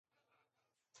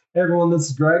Hey everyone, this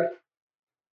is Greg.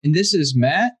 And this is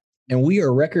Matt, and we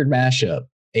are Record Mashup,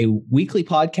 a weekly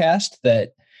podcast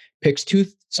that picks two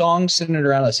songs centered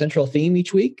around a central theme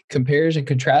each week, compares and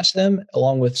contrasts them,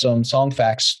 along with some song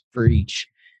facts for each.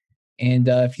 And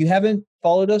if you haven't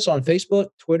followed us on Facebook,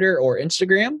 Twitter, or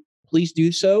Instagram, please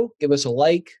do so. Give us a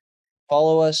like,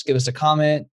 follow us, give us a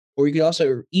comment, or you could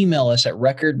also email us at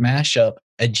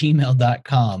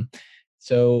recordmashup@gmail.com.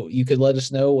 So you could let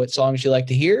us know what songs you like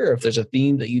to hear, or if there's a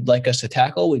theme that you'd like us to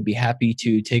tackle, we'd be happy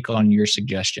to take on your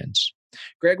suggestions.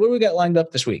 Greg, what do we got lined up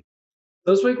this week?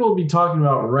 This week we'll be talking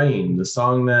about Rain. The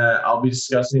song that I'll be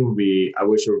discussing will be I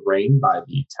Wish It Would Rain by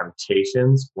The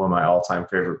Temptations, one of my all-time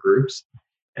favorite groups.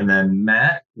 And then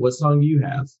Matt, what song do you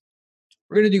have?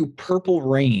 We're going to do Purple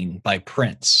Rain by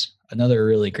Prince, another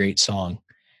really great song.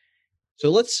 So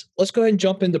let's go ahead and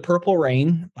jump into Purple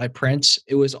Rain by Prince.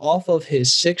 It was off of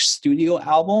his sixth studio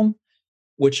album,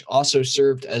 which also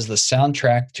served as the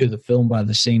soundtrack to the film by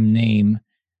the same name.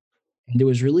 And it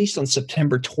was released on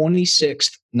September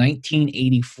 26th,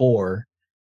 1984.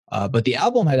 But the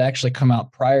album had actually come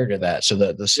out prior to that. So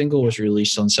the single was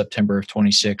released on September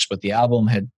 26th, but the album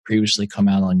had previously come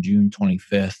out on June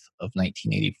 25th of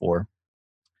 1984.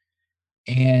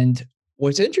 And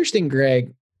what's interesting,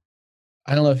 Greg,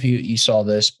 I don't know if you saw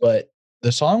this, but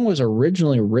the song was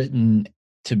originally written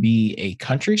to be a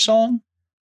country song,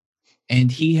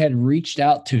 and he had reached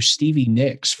out to Stevie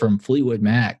Nicks from Fleetwood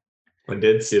Mac. I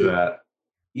did see that.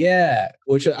 Yeah,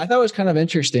 which I thought was kind of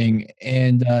interesting,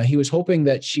 and he was hoping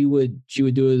that she would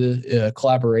do the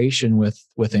collaboration with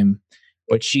him,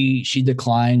 but she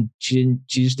declined. She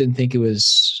just didn't think it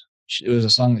was a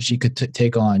song that she could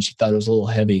take on. She thought it was a little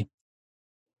heavy.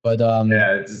 But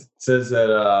yeah, it says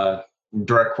that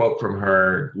direct quote from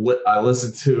her. I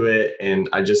listened to it and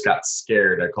I just got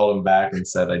scared. I called him back and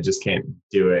said I just can't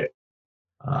do it.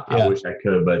 I wish I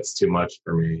could, but it's too much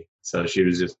for me. So she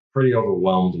was just pretty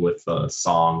overwhelmed with the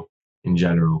song in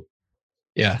general.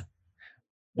 Yeah,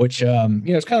 which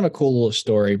it's kind of a cool little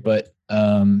story, but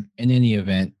in any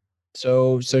event,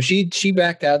 so she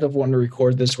backed out of wanting to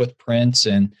record this with Prince,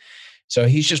 and so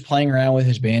he's just playing around with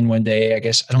his band one day. I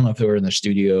guess I don't know if they were in the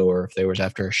studio or if they was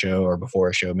after a show or before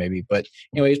a show, maybe. But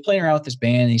anyway, he's playing around with his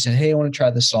band. And he said, "Hey, I want to try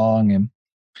this song,"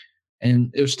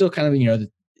 and it was still kind of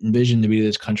envisioned to be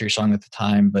this country song at the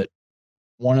time. But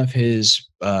one of his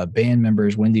band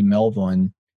members, Wendy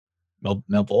Melvoin,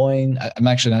 I'm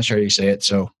actually not sure how you say it,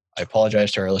 so I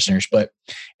apologize to our listeners. But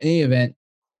in any event,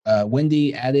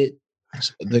 Wendy added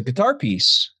the guitar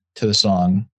piece to the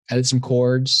song, added some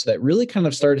chords that really kind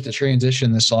of started to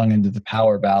transition the song into the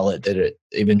power ballad that it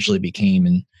eventually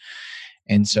became.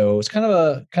 And so it's kind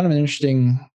of an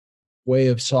interesting way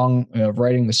of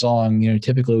writing the song.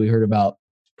 Typically we heard about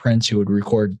Prince, who would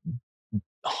record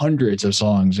hundreds of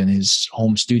songs in his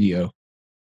home studio,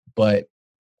 but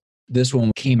this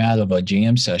one came out of a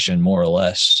jam session, more or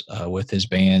less, with his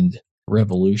band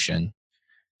Revolution.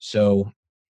 So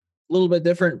a little bit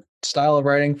different style of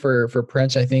writing for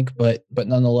Prince, I think, but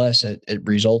nonetheless, it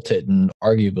resulted in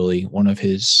arguably one of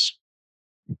his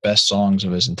best songs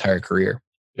of his entire career.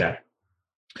 Yeah,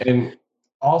 and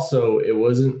also it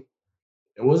wasn't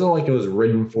like it was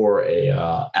written for a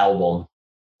album.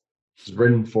 It was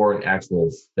written for an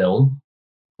actual film.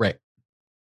 Right.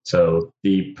 So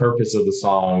the purpose of the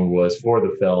song was for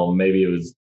the film. Maybe it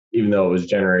was, even though it was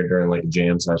generated during like a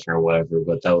jam session or whatever,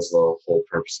 but that was the whole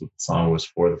purpose of the song, was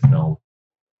for the film,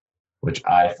 which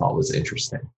I thought was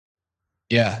interesting.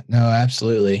 Yeah, no,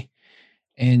 absolutely.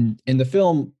 And in the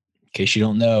film, in case you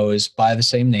don't know, is by the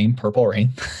same name, Purple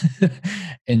Rain.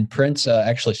 And Prince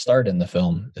actually starred in the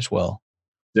film as well.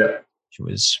 Yeah. Which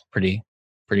was pretty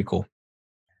cool.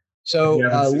 So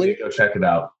go check it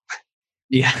out.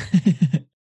 Yeah.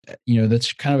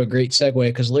 That's kind of a great segue,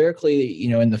 because lyrically,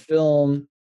 in the film,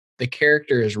 the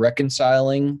character is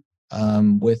reconciling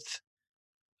with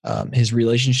his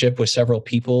relationship with several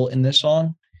people in this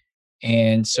song.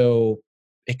 And so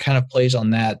it kind of plays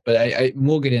on that, but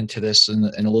we'll get into this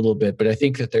in a little bit, but I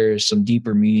think that there's some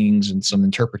deeper meanings and some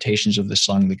interpretations of the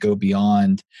song that go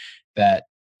beyond that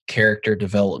character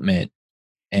development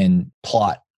and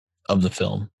plot of the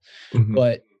film. Mm-hmm.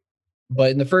 But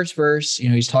in the first verse,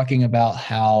 he's talking about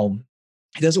how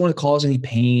he doesn't want to cause any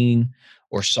pain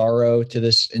or sorrow to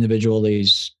this individual that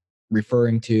he's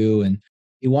referring to. And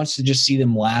he wants to just see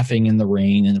them laughing in the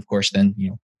rain. And of course, then,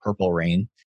 Purple Rain.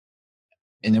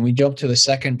 And then we jump to the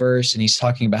second verse, and he's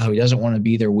talking about how he doesn't want to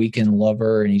be their weekend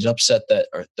lover. And he's upset that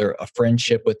a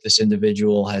friendship with this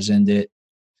individual has ended.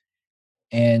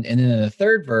 And then in the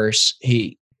third verse,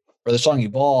 the song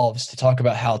evolves to talk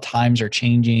about how times are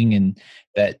changing and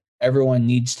that everyone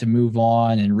needs to move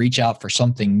on and reach out for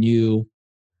something new.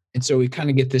 And so we kind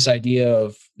of get this idea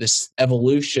of this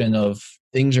evolution of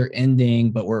things are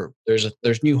ending, but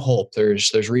there's new hope,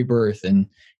 there's rebirth, and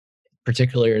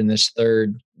particularly in this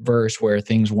third verse where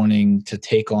things wanting to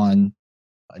take on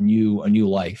a new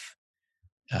life,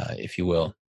 if you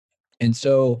will. And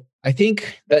so I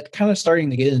think that kind of starting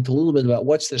to get into a little bit about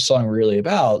what's this song really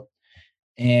about.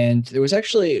 And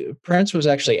Prince was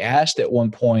actually asked at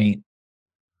one point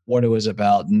what it was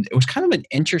about, and it was kind of an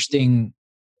interesting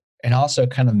and also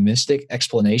kind of mystic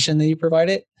explanation that he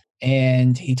provided.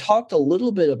 And he talked a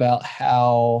little bit about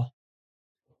how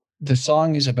the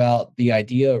song is about the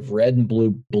idea of red and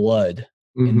blue blood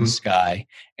in the sky,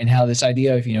 and how this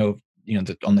idea of,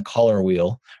 on the color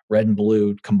wheel, red and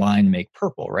blue combined make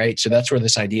purple, right? So that's where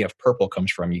this idea of purple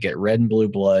comes from. You get red and blue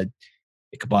blood,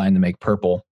 it combined to make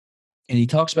purple. And he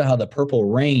talks about how the purple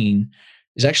rain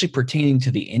is actually pertaining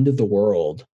to the end of the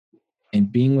world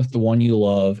and being with the one you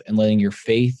love and letting your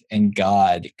faith in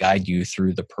God guide you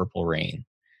through the purple rain,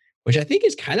 which I think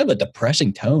is kind of a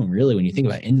depressing tone, really, when you think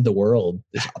about end of the world,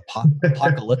 this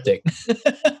apocalyptic.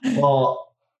 Well,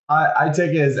 I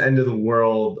take it as end of the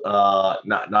world,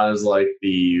 not as like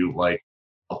the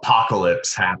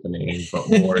apocalypse happening, but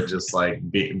more just like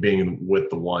being with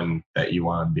the one that you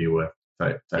want to be with,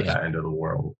 type end of the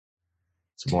world.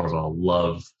 It's more of a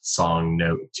love song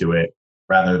note to it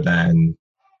rather than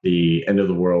the end of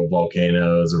the world,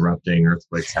 volcanoes erupting,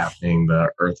 earthquakes happening, the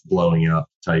earth blowing up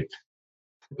type.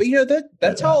 But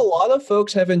that's how a lot of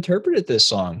folks have interpreted this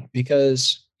song,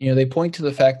 because they point to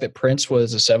the fact that Prince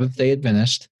was a Seventh-day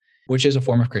Adventist, which is a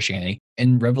form of Christianity,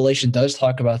 and Revelation does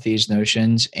talk about these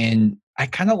notions. And I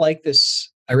kind of like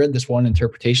this. I read this one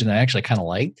interpretation that I actually kind of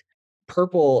liked.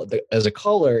 Purple as a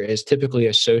color is typically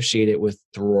associated with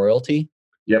royalty.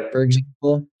 Yep. For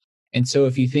example. And so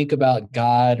if you think about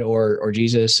God or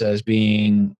Jesus as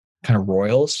being kind of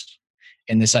royals,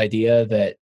 and this idea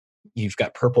that you've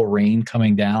got purple rain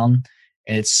coming down,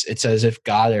 and it's as if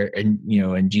God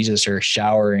and Jesus are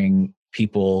showering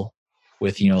people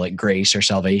with, like grace or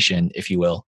salvation, if you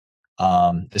will.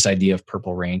 This idea of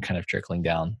purple rain kind of trickling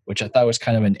down, which I thought was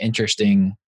kind of an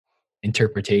interesting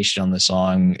interpretation on the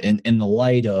song in the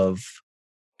light of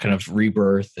kind of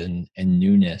rebirth and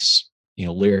newness,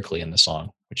 lyrically in the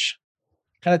song, which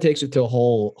kind of takes it to a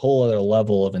whole other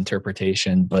level of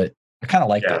interpretation. But I kind of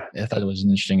liked it. I thought it was an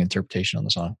interesting interpretation on the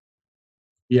song.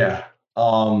 Yeah.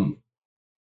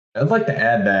 I'd like to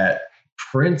add that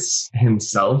Prince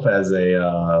himself, as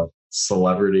a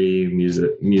celebrity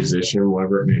musician,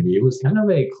 whatever it may be, was kind of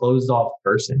a closed off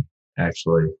person,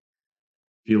 actually.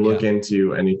 If you look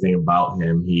into anything about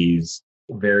him, he's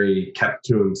very kept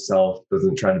to himself,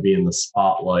 doesn't try to be in the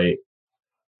spotlight,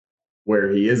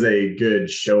 where he is a good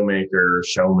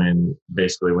showman,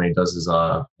 basically, when he does his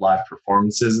live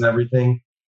performances and everything.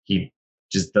 He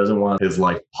just doesn't want his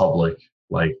life public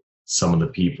like some of the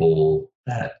people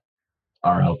that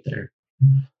are out there.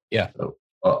 Yeah. So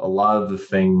a lot of the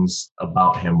things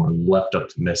about him were left up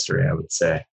to mystery, I would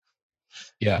say.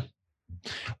 Yeah.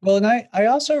 Well, and I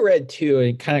also read too,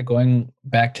 and kind of going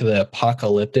back to the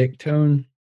apocalyptic tone.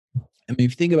 I mean,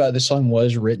 if you think about it, this song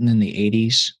was written in the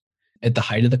 80s at the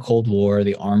height of the Cold War,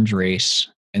 the arms race.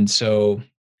 And so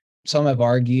some have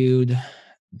argued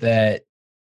that,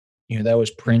 that was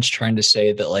Prince trying to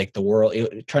say that like the world,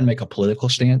 trying to make a political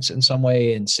stance in some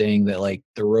way, and saying that like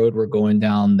the road we're going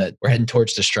down, that we're heading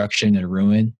towards destruction and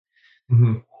ruin.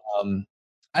 Mm-hmm.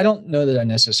 I don't know that I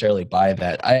necessarily buy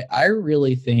that. I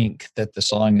really think that the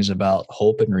song is about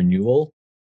hope and renewal.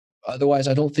 Otherwise,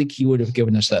 I don't think he would have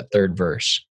given us that third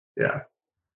verse. Yeah.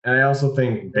 And I also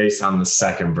think based on the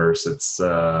second verse, it's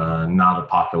not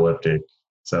apocalyptic.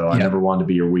 So I never wanted to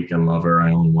be your weekend lover.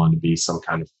 I only wanted to be some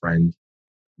kind of friend.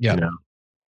 Yeah.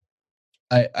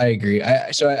 I agree.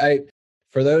 I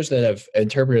for those that have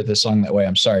interpreted the song that way,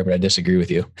 I'm sorry, but I disagree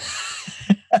with you.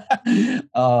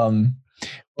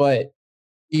 But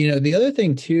the other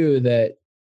thing too that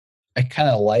I kind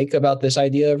of like about this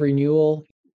idea of renewal,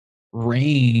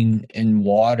 rain and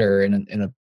water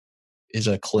is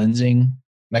a cleansing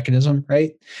mechanism,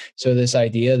 right? So this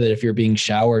idea that if you're being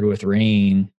showered with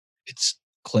rain, it's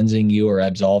cleansing you or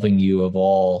absolving you of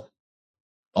all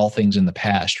things in the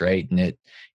past, right? And it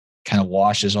kind of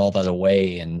washes all that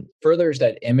away and furthers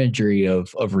that imagery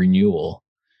of renewal.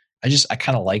 I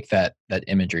kind of like that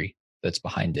imagery that's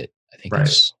behind it. I think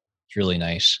it's really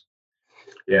nice.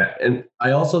 Yeah. And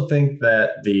I also think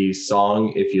that the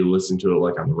song, if you listen to it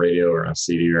like on the radio or on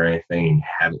CD or anything and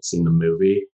haven't seen the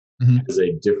movie, has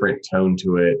a different tone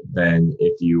to it than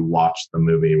if you watch the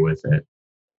movie with it.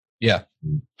 Yeah.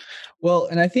 Well,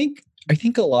 and I think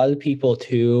a lot of people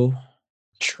too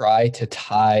try to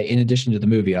tie, in addition to the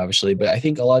movie, obviously, but I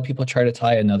think a lot of people try to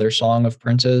tie another song of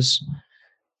Prince's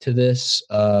to this.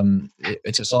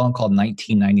 It's a song called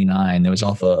 1999. It was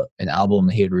off an album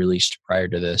he had released prior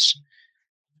to this.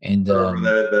 And I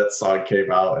remember that song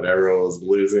came out and everyone was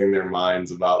losing their minds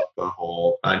about the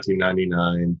whole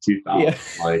 1999,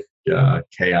 2000,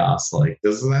 chaos. Like,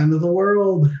 this is the end of the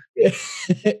world.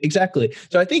 Exactly.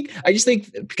 So I just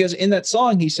think because in that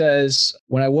song he says,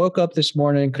 when I woke up this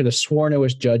morning, could have sworn it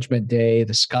was Judgment Day.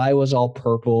 The sky was all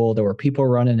purple. There were people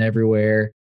running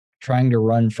everywhere, trying to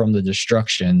run from the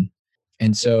destruction.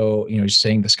 And so, he's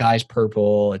saying the sky's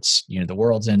purple. It's, the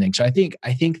world's ending. So I think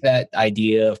that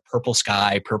idea of purple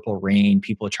sky, purple rain,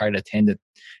 people tend to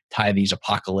tie these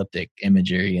apocalyptic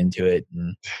imagery into it.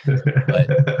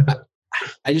 But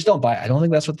I just don't buy it. I don't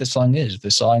think that's what this song is.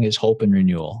 The song is hope and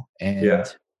renewal. And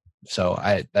so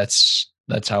that's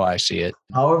how I see it.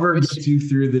 However it gets you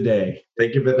through the day.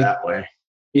 Think of it that way.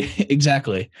 Yeah,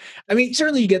 exactly. I mean,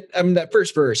 certainly that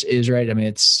first verse is right. I mean,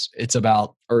 it's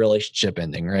about a relationship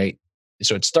ending, right?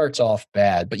 So it starts off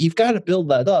bad, but you've got to build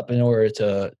that up in order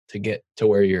to get to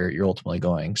where you're ultimately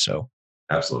going. So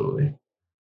absolutely.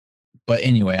 But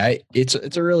anyway, it's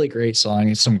a really great song.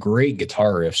 It's some great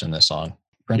guitar riffs in this song.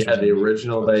 The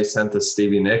original they sent to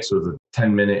Stevie Nicks was a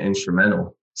 10-minute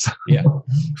instrumental. So yeah.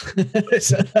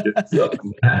 It's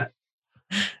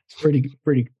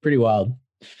pretty wild.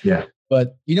 Yeah.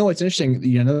 But what's interesting,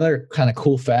 another kind of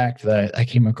cool fact that I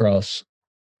came across,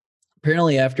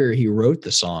 apparently after he wrote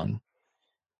the song,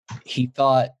 he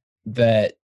thought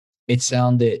that it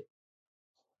sounded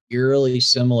eerily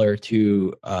similar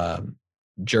to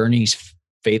Journey's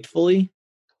Faithfully.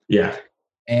 Yeah.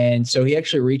 And so he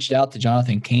actually reached out to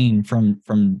Jonathan Cain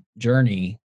from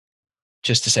Journey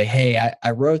just to say, hey,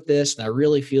 I wrote this and I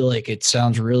really feel like it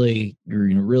sounds really,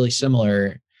 really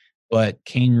similar. But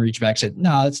Cain reached back and said,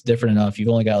 no, it's different enough. You've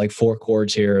only got like 4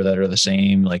 chords here that are the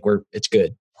same. Like it's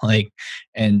good. Like,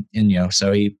 and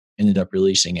so he ended up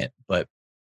releasing it. But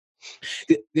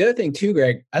the other thing too,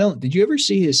 Greg, did you ever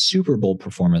see his Super Bowl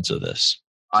performance of this?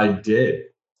 I did.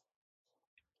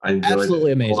 I enjoyed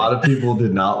Absolutely it. Amazing. A lot of people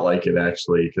did not like it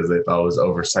actually because they thought it was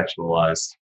over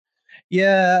sexualized.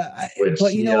 Yeah,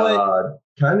 but you know what?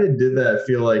 Kind of did that. I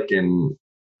feel like in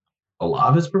a lot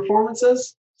of his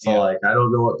performances. So I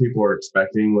don't know what people were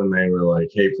expecting when they were like,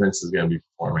 "Hey, Prince is going to be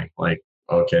performing." Like,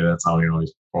 okay, that's how he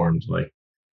always performs. Like,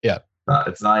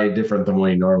 it's not any different than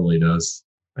what he normally does.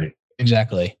 Like,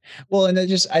 exactly. Well, and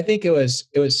I think it was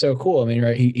so cool. I mean,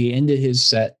 right? He ended his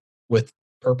set with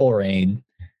Purple Rain.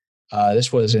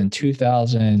 This was in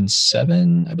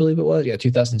 2007, I believe it was. Yeah,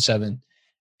 2007.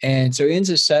 And so he ends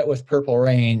his set with Purple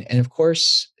Rain, and of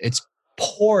course, it's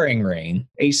pouring rain.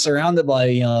 He's surrounded by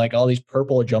like all these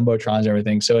purple jumbotrons and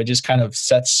everything. So it just kind of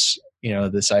sets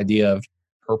this idea of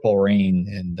purple rain,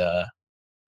 and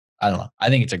I don't know. I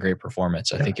think it's a great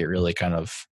performance. I think it really kind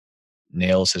of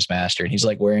nails his master. And he's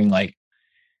like wearing like,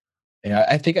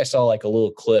 I think I saw like a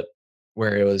little clip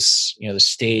where it was the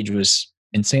stage was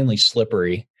insanely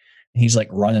slippery. He's like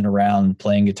running around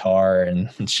playing guitar, and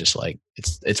it's just like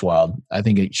it's wild. I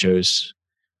think it shows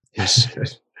his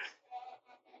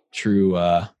true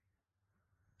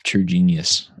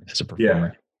genius as a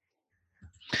performer.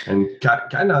 Yeah. And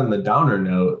kind of on the downer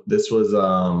note, this was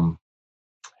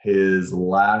his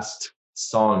last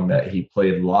song that he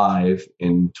played live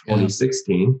in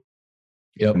 2016.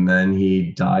 Yep. And then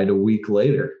he died a week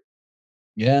later.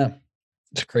 Yeah.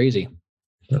 It's crazy.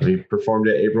 He performed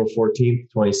it April 14th,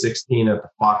 2016 at the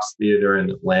Fox Theater in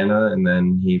Atlanta, and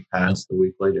then he passed a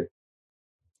week later.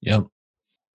 Yep.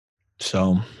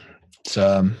 So it's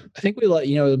I think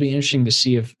it'll be interesting to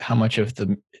see how much of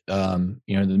the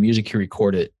the music he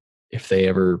recorded, if they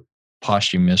ever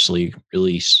posthumously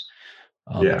release.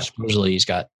 Supposedly he's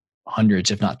got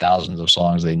hundreds, if not thousands, of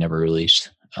songs they never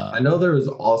released. I know there was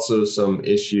also some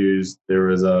issues. There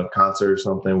was a concert or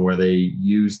something where they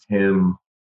used him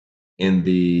in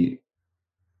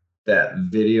that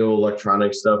video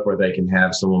electronic stuff where they can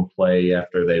have someone play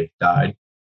after they've died.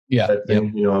 Yeah. That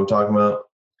thing, you know what I'm talking about?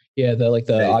 Yeah, the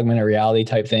augmented reality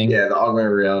type thing. Yeah, the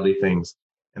augmented reality things.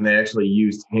 And they actually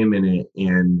used him in it,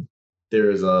 and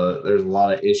there's a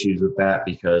lot of issues with that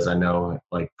because I know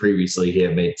like previously he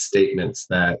had made statements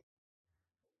that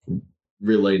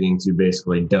relating to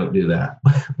basically don't do that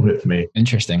with me.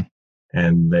 Interesting.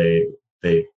 And they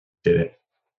did it.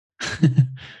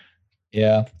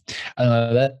 Yeah. I don't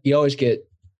know that you always get,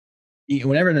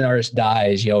 whenever an artist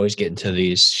dies, you always get into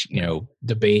these,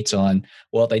 debates on,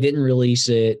 well, they didn't release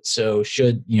it. So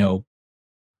should,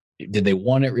 did they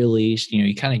want it released?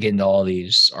 You kind of get into all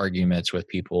these arguments with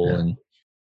people and,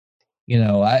 you're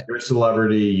a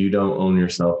celebrity. You don't own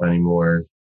yourself anymore.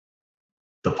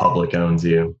 the public owns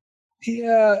you.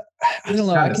 Yeah, I don't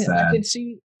know. Kind of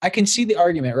sad. I can see the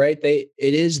argument, right? It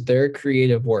is their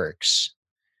creative works.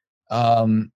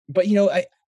 But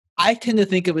I tend to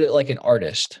think of it like an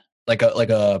artist, like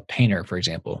a painter, for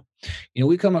example.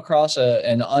 We come across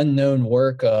an unknown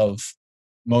work of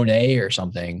Monet or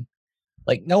something.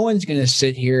 Like, no one's going to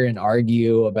sit here and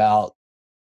argue about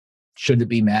should it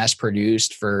be mass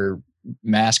produced for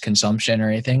mass consumption or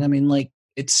anything. I mean, like,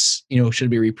 it's, should it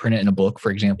be reprinted in a book,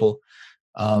 for example.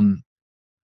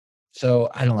 So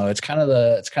I don't know. It's kind of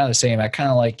the same. I'm kind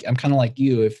of like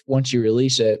you. If once you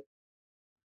release it,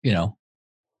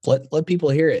 let people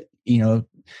hear it.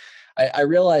 I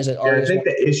realize that I think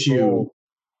the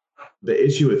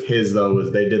issue with his though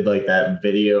was they did like that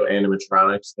video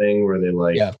animatronics thing where they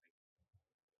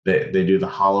they do the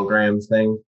hologram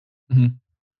thing. Mm-hmm.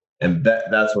 And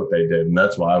that's what they did. And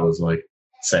that's why I was like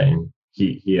saying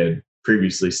he had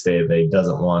previously stated that he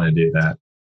doesn't want to do that.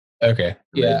 Okay.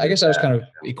 Yeah. I guess I was kind of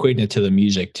equating it to the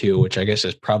music too, which I guess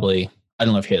is probably, I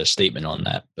don't know if he had a statement on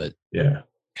that, but yeah,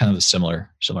 kind of a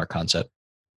similar concept.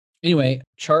 Anyway,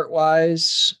 chart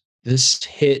wise, this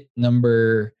hit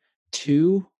number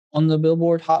 2 on the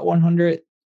Billboard Hot 100.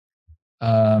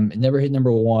 It never hit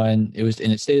number 1.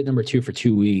 It stayed at number 2 for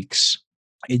 2 weeks.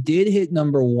 It did hit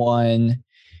number 1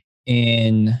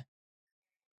 in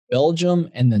Belgium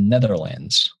and the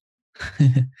Netherlands.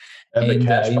 And the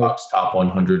Cashbox Top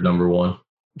 100 number 1.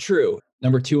 True.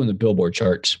 Number 2 on the Billboard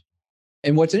charts.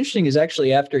 And what's interesting is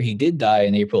actually after he did die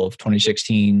in April of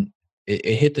 2016, it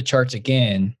hit the charts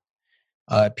again.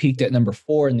 Peaked at number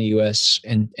 4 in the US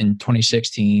in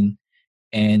 2016.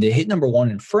 And it hit number 1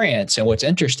 in France. And what's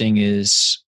interesting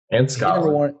is... And Scotland.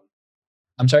 Number 1,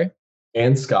 I'm sorry?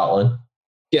 And Scotland.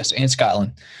 Yes, and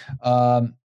Scotland.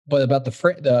 But about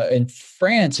in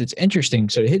France, it's interesting.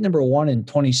 So it hit number 1 in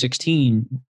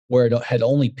 2016, where it had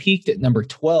only peaked at number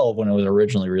 12 when it was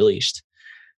originally released.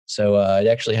 So it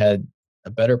actually had a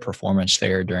better performance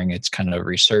there during its kind of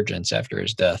resurgence after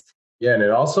his death. Yeah, and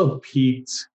it also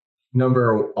peaked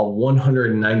number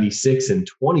 196 in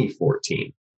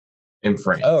 2014 in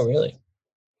France. Oh, really?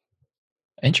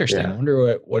 Interesting. Yeah. I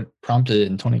wonder what prompted it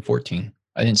in 2014.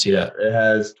 I didn't see that. It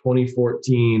has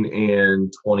 2014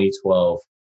 and 2012.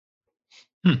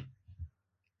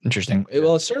 Interesting.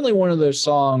 Well, it's certainly one of those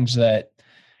songs that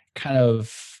kind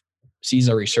of sees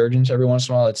a resurgence every once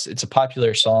in a while. It's a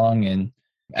popular song, and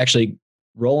actually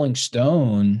Rolling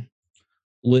Stone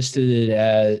listed it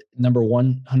at number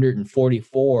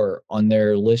 144 on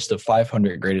their list of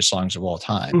 500 greatest songs of all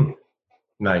time.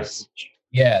 Nice.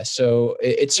 Yeah, so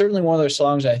it's certainly one of those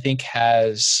songs I think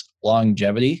has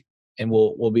longevity and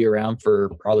will be around for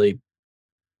probably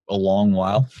a long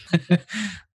while.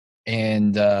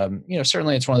 And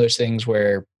certainly it's one of those things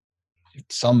where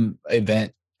some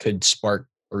event could spark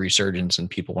a resurgence and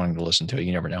people wanting to listen to it.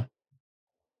 You never know.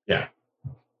 Yeah,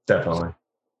 definitely.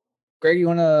 Greg, you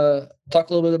want to talk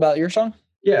a little bit about your song?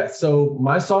 Yeah, so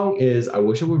my song is I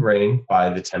Wish It Would Rain by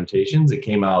The Temptations. It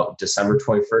came out December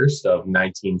 21st of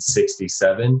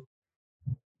 1967.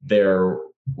 There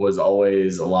was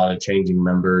always a lot of changing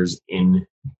members in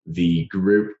the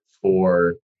group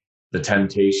for The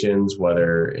Temptations,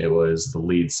 whether it was the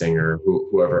lead singer,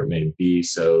 whoever it may be.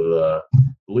 So the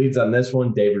leads on this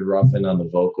one, David Ruffin on the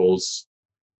vocals,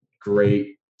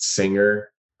 great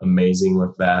singer, amazing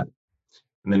with that.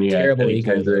 And then you had Eddie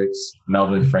Kendricks,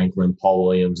 Melvin Franklin, Paul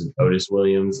Williams, and Otis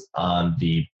Williams on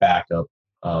the backup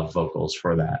vocals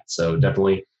for that. So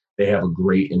definitely they have a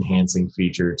great enhancing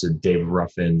feature to David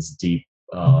Ruffin's deep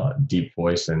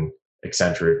voice and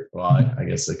eccentric. Well, I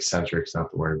guess eccentric's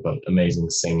not the word, but amazing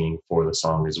singing for the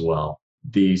song as well.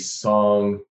 The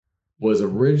song was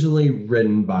originally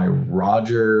written by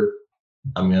Roger,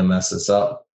 I'm going to mess this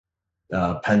up,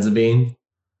 Penzabene.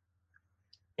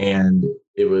 And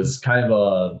it was kind of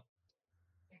a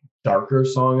darker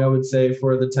song, I would say,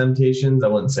 for The Temptations. I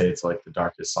wouldn't say it's like the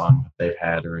darkest song that they've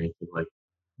had or anything like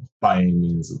by any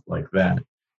means like that.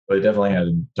 But it definitely had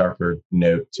a darker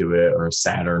note to it, or a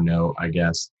sadder note, I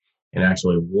guess. And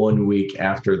actually 1 week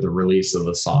after the release of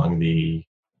the song, the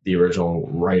original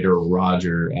writer,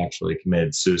 Roger, actually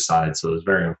committed suicide. So it was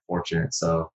very unfortunate.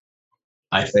 So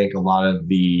I think a lot of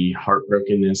the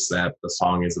heartbrokenness that the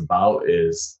song is about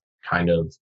is kind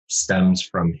of stems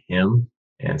from him.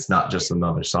 And it's not just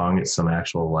another song. It's some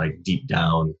actual like deep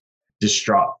down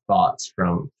distraught thoughts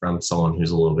from someone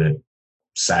who's a little bit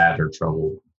sad or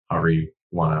troubled, however you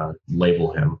want to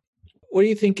label him. What do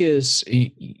you think is,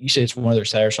 you say it's one of their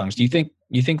sadder songs. Do you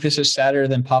think this is sadder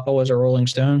than Papa Was a Rolling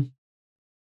Stone?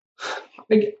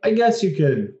 I guess you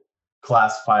could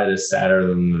classify it as sadder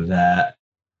than that.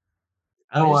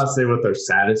 I don't want to say what their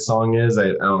saddest song is.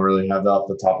 I don't really have that off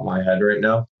the top of my head right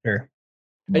now. Sure.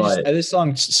 But this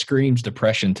song screams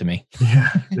depression to me. Yeah,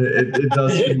 it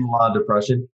does scream a lot of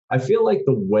depression. I feel like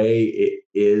the way it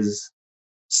is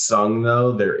sung,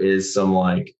 though, there is some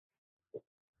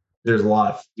there's a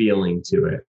lot of feeling to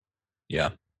it.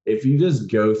 Yeah. If you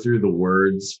just go through the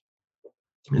words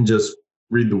and just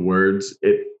read the words,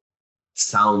 it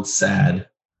sounds sad,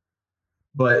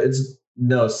 but it's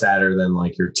no sadder than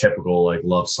like your typical like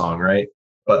love song, right?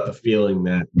 But the feeling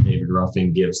that David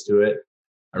Ruffin gives to it,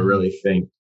 I really think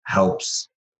helps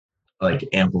like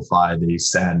amplify the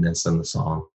sadness in the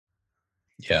song.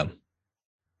 Yeah.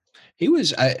 He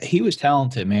was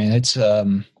talented, man. It's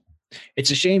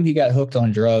a shame he got hooked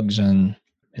on drugs and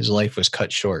his life was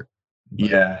cut short. But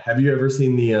yeah. Have you ever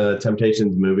seen the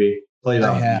Temptations movie? Played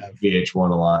on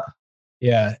VH1 a lot.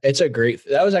 Yeah,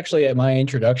 that was actually my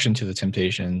introduction to the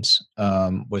Temptations,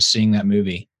 was seeing that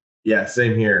movie. Yeah,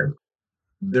 same here.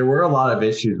 There were a lot of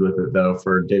issues with it though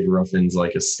for David Ruffin's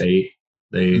like estate.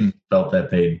 They felt that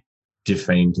they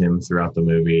defamed him throughout the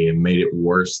movie and made it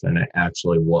worse than it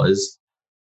actually was.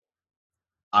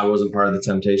 I wasn't part of the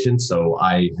Temptations, so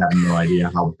I have no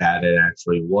idea how bad it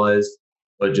actually was.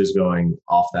 But just going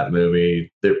off that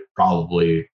movie, there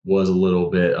probably was a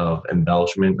little bit of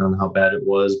embellishment on how bad it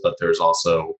was, but there's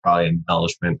also probably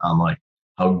embellishment on like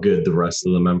how good the rest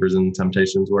of the members in the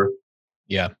Temptations were.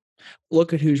 Yeah.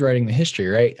 Look at who's writing the history,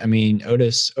 right? I mean,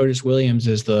 Otis Williams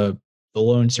is the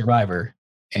lone survivor,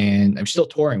 and I'm still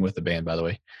touring with the band, by the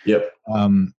way. Yep.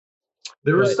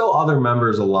 There were still other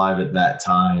members alive at that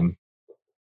time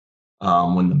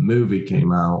when the movie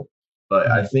came out,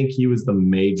 but I think he was the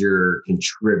major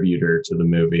contributor to the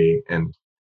movie. And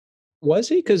was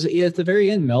he? Because at the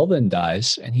very end, Melvin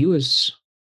dies, and he was.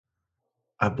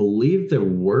 I believe there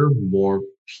were more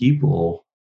people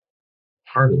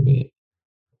part of it.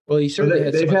 Well, he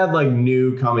certainly they've had like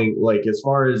new coming, like as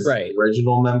far as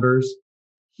original members,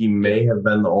 he may have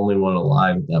been the only one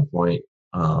alive at that point.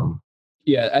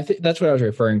 Yeah, I think that's what I was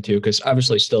referring to, because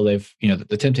obviously still they've,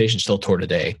 the Temptations still tour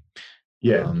today.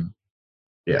 Yeah.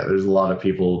 Yeah, there's a lot of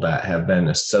people that have been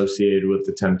associated with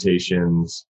the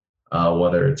Temptations,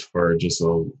 whether it's for just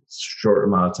a short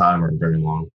amount of time or a very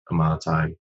long amount of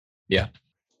time. Yeah.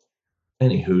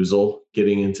 Any hoozle,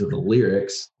 getting into the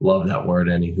lyrics. Love that word,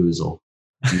 any hoozle.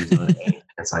 Any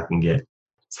chance I can get.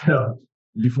 So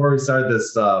before we start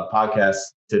this podcast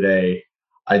today,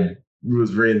 I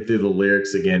was reading through the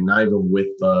lyrics again, not even with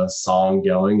the song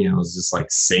going. I was just like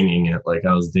singing it like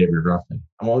I was David Ruffin.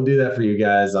 I won't do that for you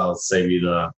guys. I'll save you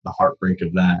the heartbreak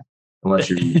of that unless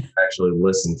you actually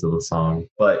listen to the song.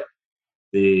 But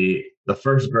the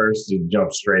first verse, you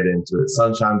jump straight into it.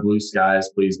 Sunshine, blue skies,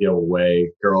 please go away.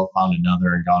 Girl found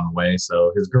another and gone away.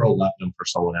 So his girl left him for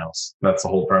someone else. That's the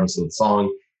whole premise of the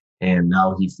song. And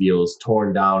now he feels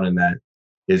torn down and that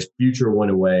his future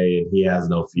went away and he has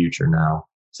no future now.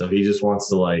 So he just wants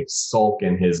to like sulk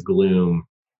in his gloom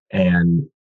and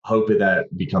hope that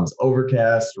becomes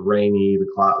overcast, rainy, the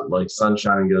cloud, like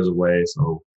sunshine goes away.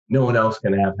 So no one else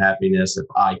can have happiness if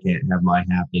I can't have my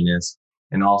happiness.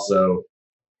 And also,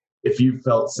 if you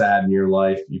felt sad in your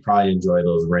life, you probably enjoy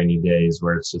those rainy days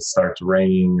where it just starts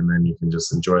raining and then you can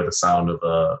just enjoy the sound of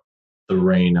the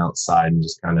rain outside and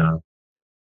just kind of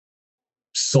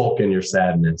sulk in your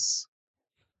sadness,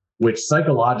 which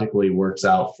psychologically works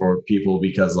out for people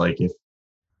because like if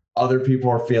other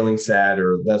people are feeling sad,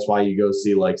 or that's why you go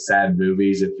see like sad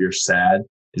movies if you're sad,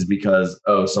 is because,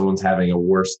 oh, someone's having a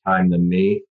worse time than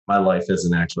me. My life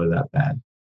isn't actually that bad.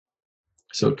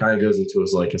 So it kind of goes into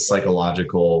like a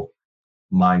psychological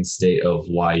mind state of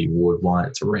why you would want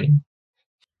it to rain.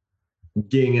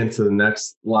 Getting into the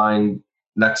next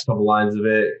couple lines of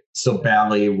it, so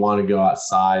badly want to go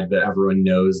outside, but everyone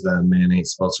knows that a man ain't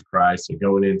supposed to cry. So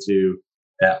going into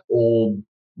that old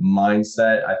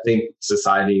mindset, I think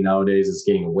society nowadays is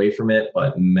getting away from it,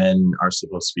 but men are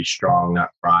supposed to be strong,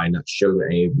 not cry, not show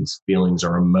any of these feelings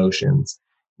or emotions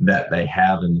that they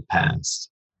have in the past.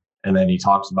 And then he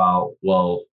talks about,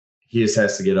 well, he just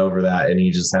has to get over that and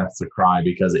he just has to cry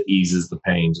because it eases the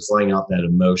pain, just letting out that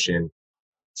emotion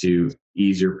to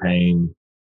ease your pain,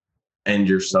 end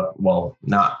your stuff. Well,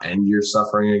 not end your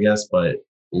suffering, I guess, but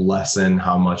lessen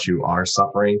how much you are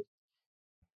suffering.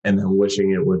 And then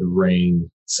wishing it would rain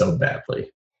so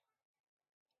badly.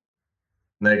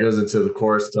 And that goes into the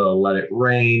chorus to let it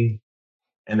rain.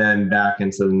 And then back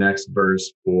into the next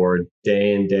verse for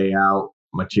day in, day out.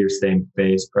 My tear-stained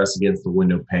face pressed against the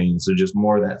window pane. So just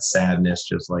more of that sadness,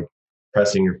 just like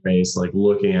pressing your face, like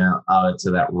looking out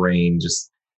into that rain,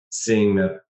 just seeing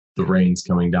that the rain's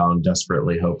coming down,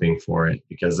 desperately hoping for it,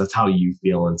 because that's how you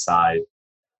feel inside.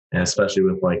 and especially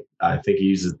with like I think he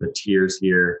uses the tears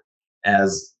here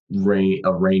as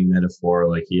a rain metaphor.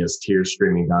 Like he has tears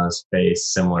streaming down his face,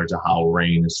 similar to how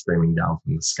rain is streaming down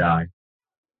from the sky.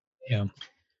 Yeah,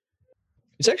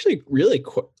 it's actually really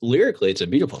lyrically, it's a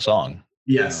beautiful song.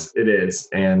 Yes, it is,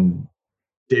 and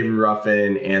David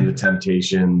Ruffin and the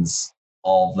Temptations,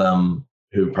 all of them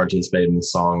who participate in the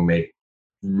song, make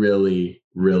really,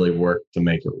 really work to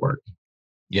make it work.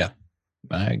 Yeah,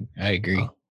 I agree.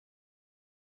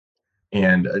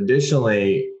 And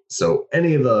additionally, so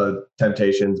any of the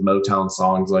Temptations, Motown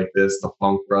songs like this, the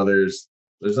Funk Brothers,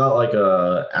 there's not like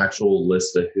a actual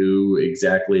list of who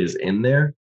exactly is in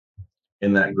there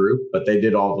in that group, but they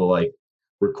did all the like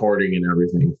recording and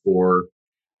everything for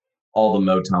all the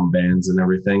Motown bands and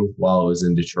everything while I was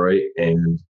in Detroit.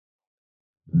 And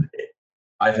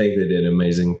I think they did an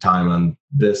amazing time on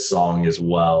this song as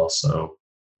well. So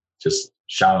just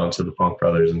shout out to the Funk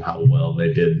Brothers and how well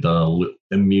they did the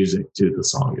music to the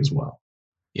song as well.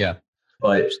 Yeah.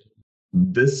 But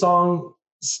this song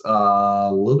is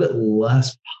a little bit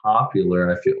less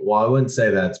popular. I feel, well, I wouldn't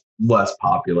say that's less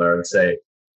popular. I'd say a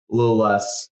little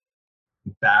less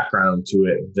background to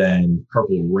it than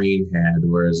Purple Rain had,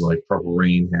 whereas like Purple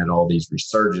Rain had all these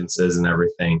resurgences and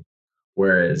everything.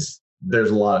 Whereas there's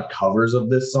a lot of covers of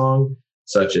this song,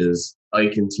 such as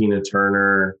Ike and Tina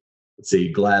Turner, let's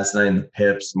see, Gladys Knight and the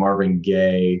Pips, Marvin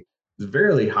Gaye. It's a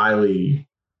very highly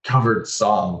covered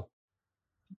song.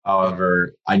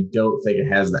 However, I don't think it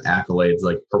has the accolades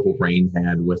like Purple Rain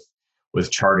had with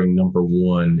charting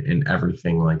 #1 and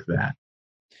everything like that.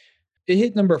 It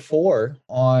hit number 4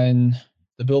 on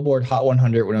the Billboard Hot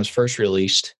 100 when it was first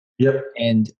released. Yep.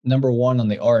 And #1 on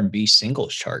the R&B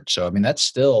singles chart. So, I mean, that's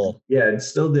still... Yeah, it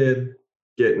still did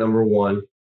get #1.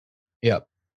 Yep.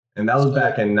 And that was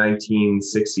back in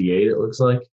 1968, it looks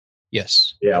like.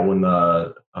 Yes. Yeah, when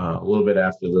a little bit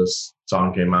after this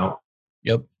song came out.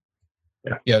 Yep.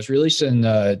 Yeah. Yeah, it was released in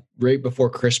right before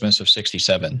Christmas of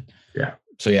 67. Yeah.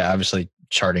 So, yeah, obviously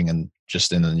charting and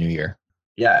just in the new year.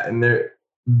 Yeah, and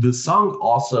the song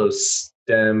also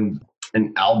stemmed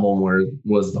an album where it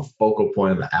was the focal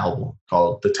point of the album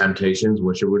called The Temptations,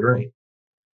 Wish It Would Rain.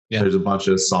 Yeah. There's a bunch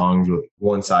of songs with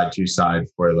one side, two side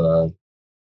for the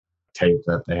tape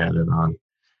that they had it on,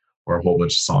 or a whole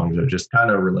bunch of songs that are just kind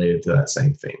of related to that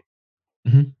same thing.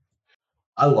 Mm-hmm.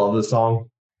 I love the song.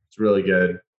 It's really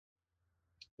good.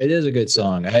 It is a good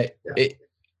song. It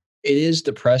is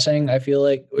depressing, I feel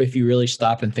like, if you really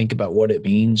stop and think about what it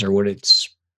means or what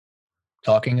it's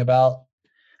talking about.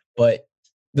 But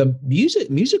the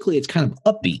musically, it's kind of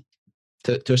upbeat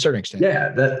to a certain extent. Yeah,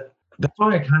 that's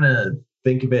why I kind of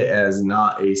think of it as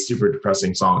not a super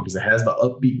depressing song, because it has the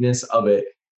upbeatness of it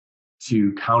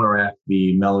to counteract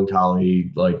the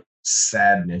melancholy, like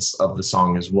sadness of the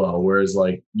song as well. Whereas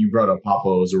like you brought up Papa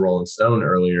Was a Rolling Stone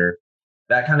earlier,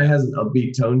 that kind of has an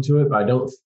upbeat tone to it, but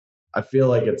I feel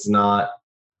like it's not,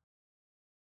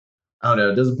 I don't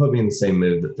know, it doesn't put me in the same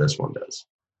mood that this one does.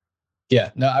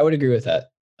 Yeah, no, I would agree with that.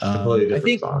 Completely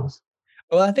different songs.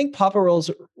 Well, I think Papa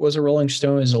Was a Rolling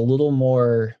Stone is a little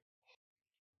more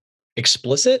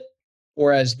explicit,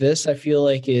 whereas this I feel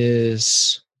like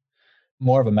is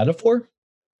more of a metaphor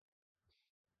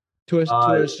to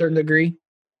a certain degree.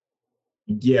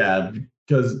 Yeah,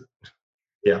 because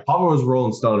Papa Was a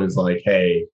Rolling Stone is like,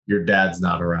 hey, your dad's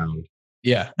not around.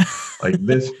 Yeah. Like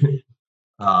this,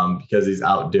 because he's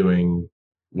out doing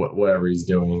whatever he's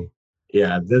doing.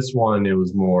 Yeah, this one, it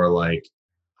was more like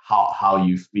how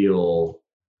you feel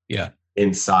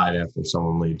inside after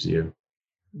someone leaves you.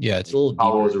 Yeah, it's a little deeper.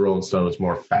 Papa Was a Rolling Stone is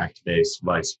more fact-based,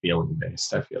 vice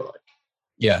feeling-based, I feel like.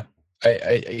 Yeah.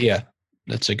 Yeah,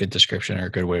 that's a good description or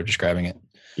a good way of describing it.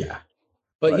 Yeah.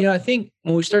 But I think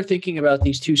when we start thinking about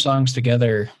these two songs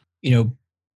together,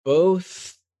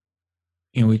 both,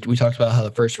 we talked about how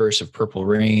the first verse of Purple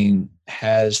Rain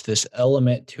has this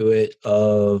element to it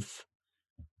of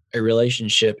a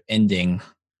relationship ending,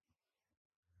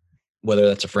 whether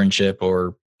that's a friendship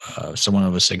or someone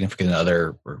of a significant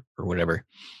other or whatever.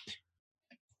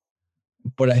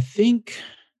 But I think,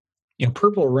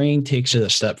 Purple Rain takes it a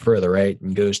step further, right?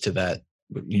 And goes to that,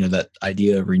 that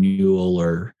idea of renewal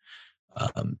or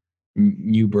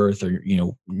new birth or,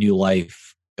 new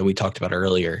life that we talked about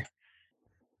earlier.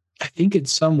 I think in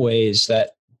some ways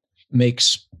that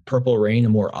makes Purple Rain a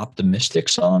more optimistic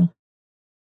song.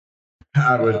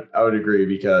 I would agree,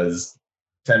 because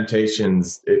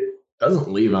Temptations, it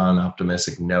doesn't leave on an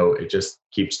optimistic note. It just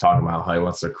keeps talking about how he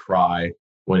wants to cry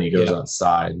when he goes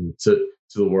outside, and to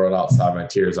the world outside my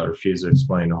tears I refuse to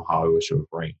explain how I wish it would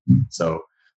rain. So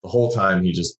the whole time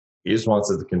he just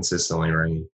wants it to consistently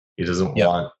rain. He doesn't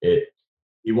want it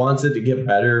he wants it to get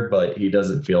better, but he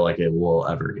doesn't feel like it will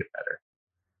ever get better.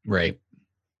 Right.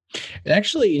 And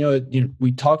actually,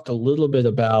 we talked a little bit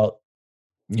about,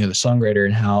 the songwriter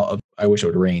and how I Wish It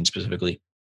Would Rain specifically,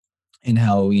 and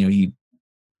how, he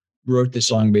wrote this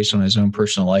song based on his own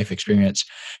personal life experience.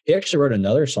 He actually wrote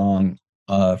another song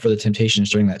for the Temptations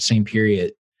during that same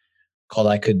period called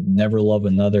I Could Never Love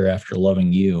Another After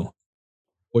Loving You,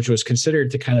 which was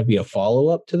considered to kind of be a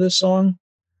follow-up to this song,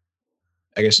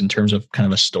 I guess, in terms of kind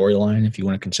of a storyline, if you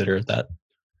want to consider it that.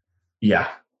 Yeah,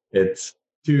 it's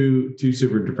two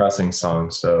super depressing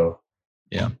songs. So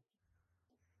yeah,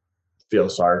 feel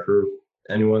sorry for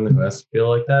anyone who has to feel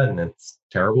like that, and it's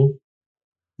terrible.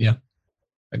 Yeah,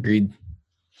 agreed.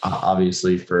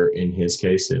 Obviously, in his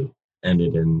case, it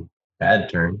ended in bad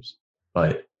terms,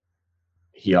 but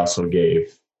he also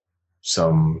gave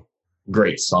some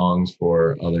great songs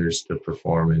for others to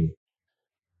perform and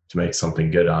to make something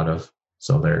good out of.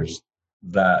 So there's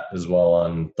that as well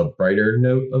on the brighter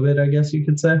note of it, I guess you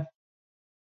could say.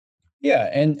 Yeah,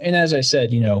 and as I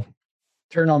said,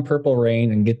 turn on Purple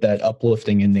Rain and get that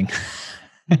uplifting ending.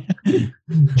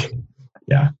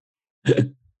 Yeah.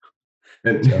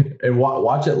 And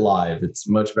watch it live. It's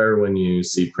much better when you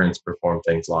see Prince perform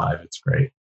things live. It's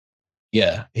great.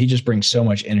 Yeah, he just brings so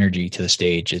much energy to the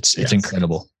stage. It's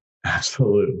incredible.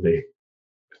 Absolutely.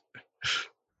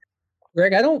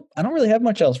 Greg, I don't really have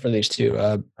much else for these two.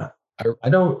 I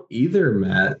don't either,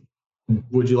 Matt.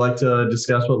 Would you like to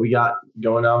discuss what we got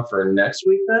going on for next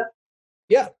week then?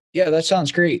 Yeah, that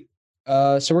sounds great.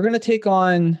 So we're going to take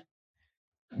on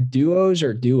duos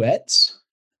or duets,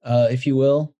 if you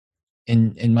will.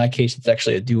 In my case, it's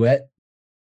actually a duet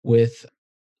with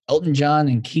Elton John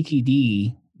and Kiki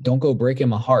D. Don't Go Breaking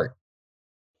My Heart.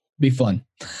 Be fun.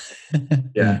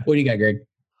 Yeah. What do you got, Greg?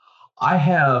 I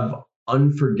have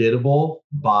Unforgettable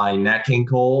by Nat King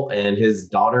Cole and his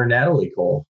daughter, Natalie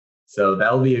Cole. So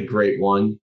that'll be a great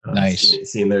one. Nice.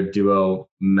 Seeing their duo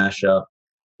mesh up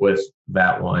with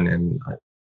that one. And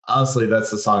honestly,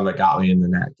 that's the song that got me into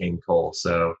Nat King Cole.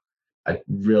 So I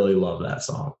really love that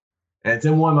song. And it's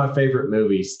in one of my favorite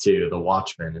movies too, The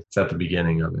Watchmen. It's at the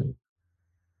beginning of it.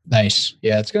 Nice.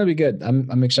 Yeah, it's going to be good.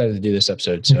 I'm excited to do this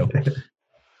episode. So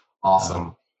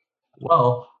awesome.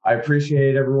 Well, I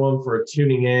appreciate everyone for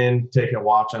tuning in, taking a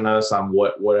watch on us on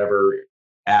whatever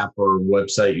app or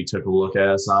website you took a look at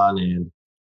us on, and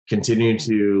continue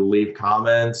to leave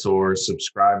comments or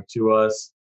subscribe to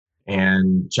us,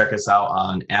 and check us out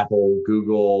on Apple,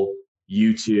 Google,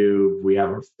 YouTube. We have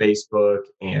our Facebook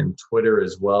and Twitter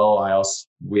as well.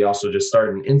 We also just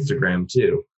started an Instagram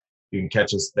too. You can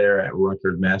catch us there at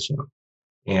Record Mashup.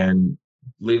 And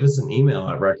leave us an email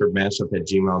at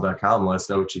recordmashup@gmail.com. Let us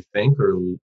know what you think, or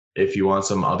if you want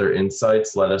some other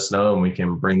insights, let us know, and we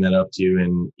can bring that up to you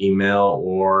in email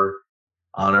or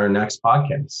on our next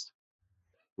podcast.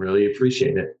 Really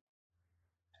appreciate it.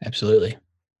 Absolutely.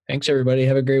 Thanks, everybody.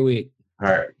 Have a great week. All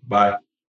right. Bye.